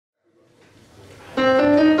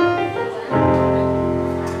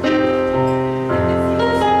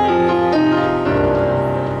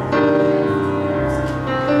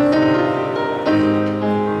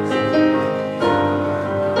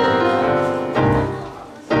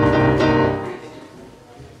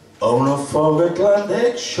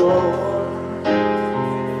Atlantic shore,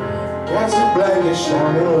 Casablanca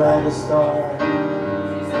shining like a star.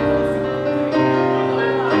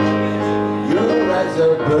 Your eyes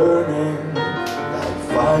are burning like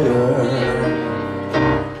fire.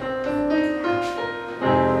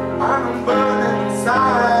 I'm burning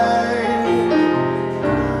inside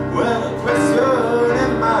with a question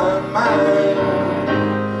in my mind.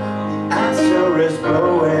 The answer is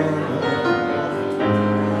blowing,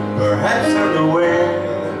 perhaps in the wind.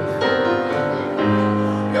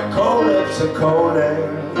 Your cold lips are calling,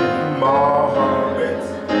 my heart is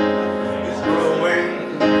growing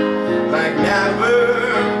like never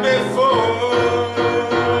before.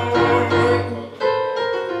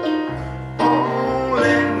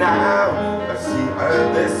 Only now I see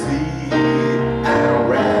the sea and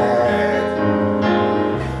red.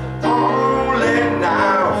 Only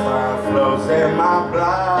now fire flows in my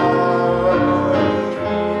blood.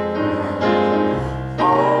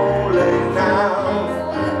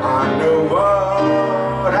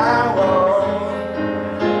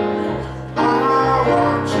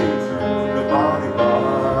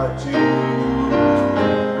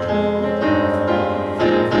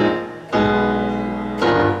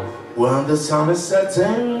 When the sun is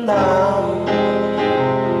setting down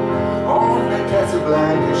on the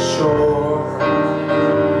Casablanca shore,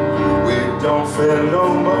 we don't feel no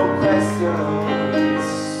more questions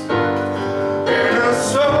in our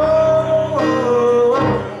soul.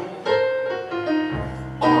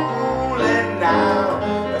 Only now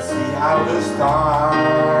I see how the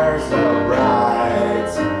stars are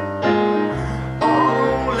bright.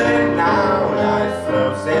 Only now life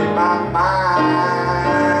flows in my mind.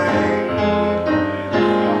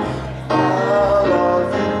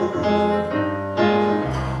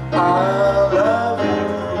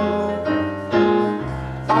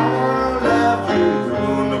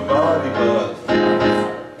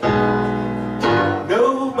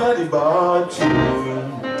 But you,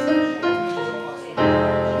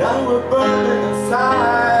 now we're burning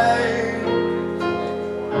inside,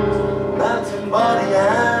 melting body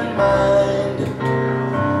and mind.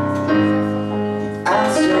 The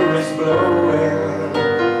answer is blowing,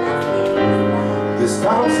 this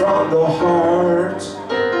time from the heart.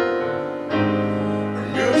 A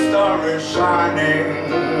new star is shining,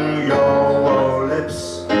 your lips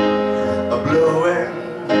are blowing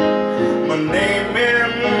my name in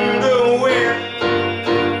the wind.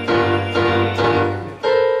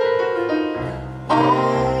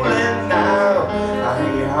 Only now I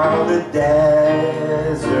hear how the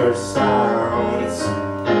desert sounds.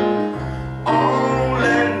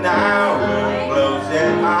 Only now it blows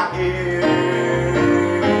in my ears.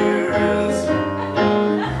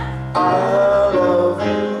 I love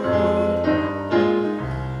you,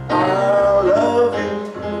 I love you,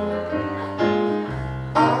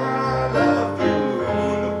 I love you,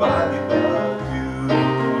 nobody but you.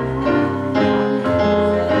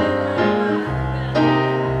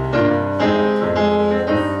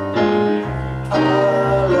 I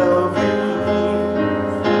love you,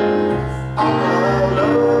 I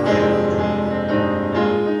love you,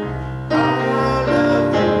 I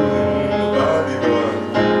love you,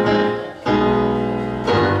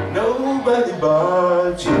 nobody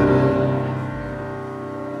but you.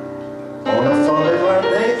 On a solid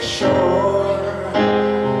Atlantic shore,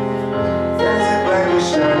 Casablanca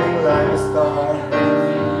shining like a star.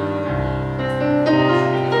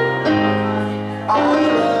 I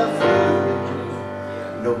love you,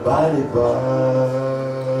 nobody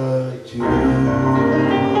but you.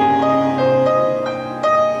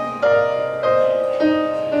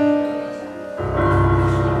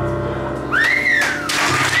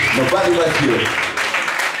 Nobody but you.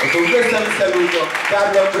 E con questo vi saluto,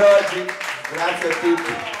 Carlo Ambrogi, grazie a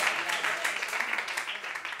tutti.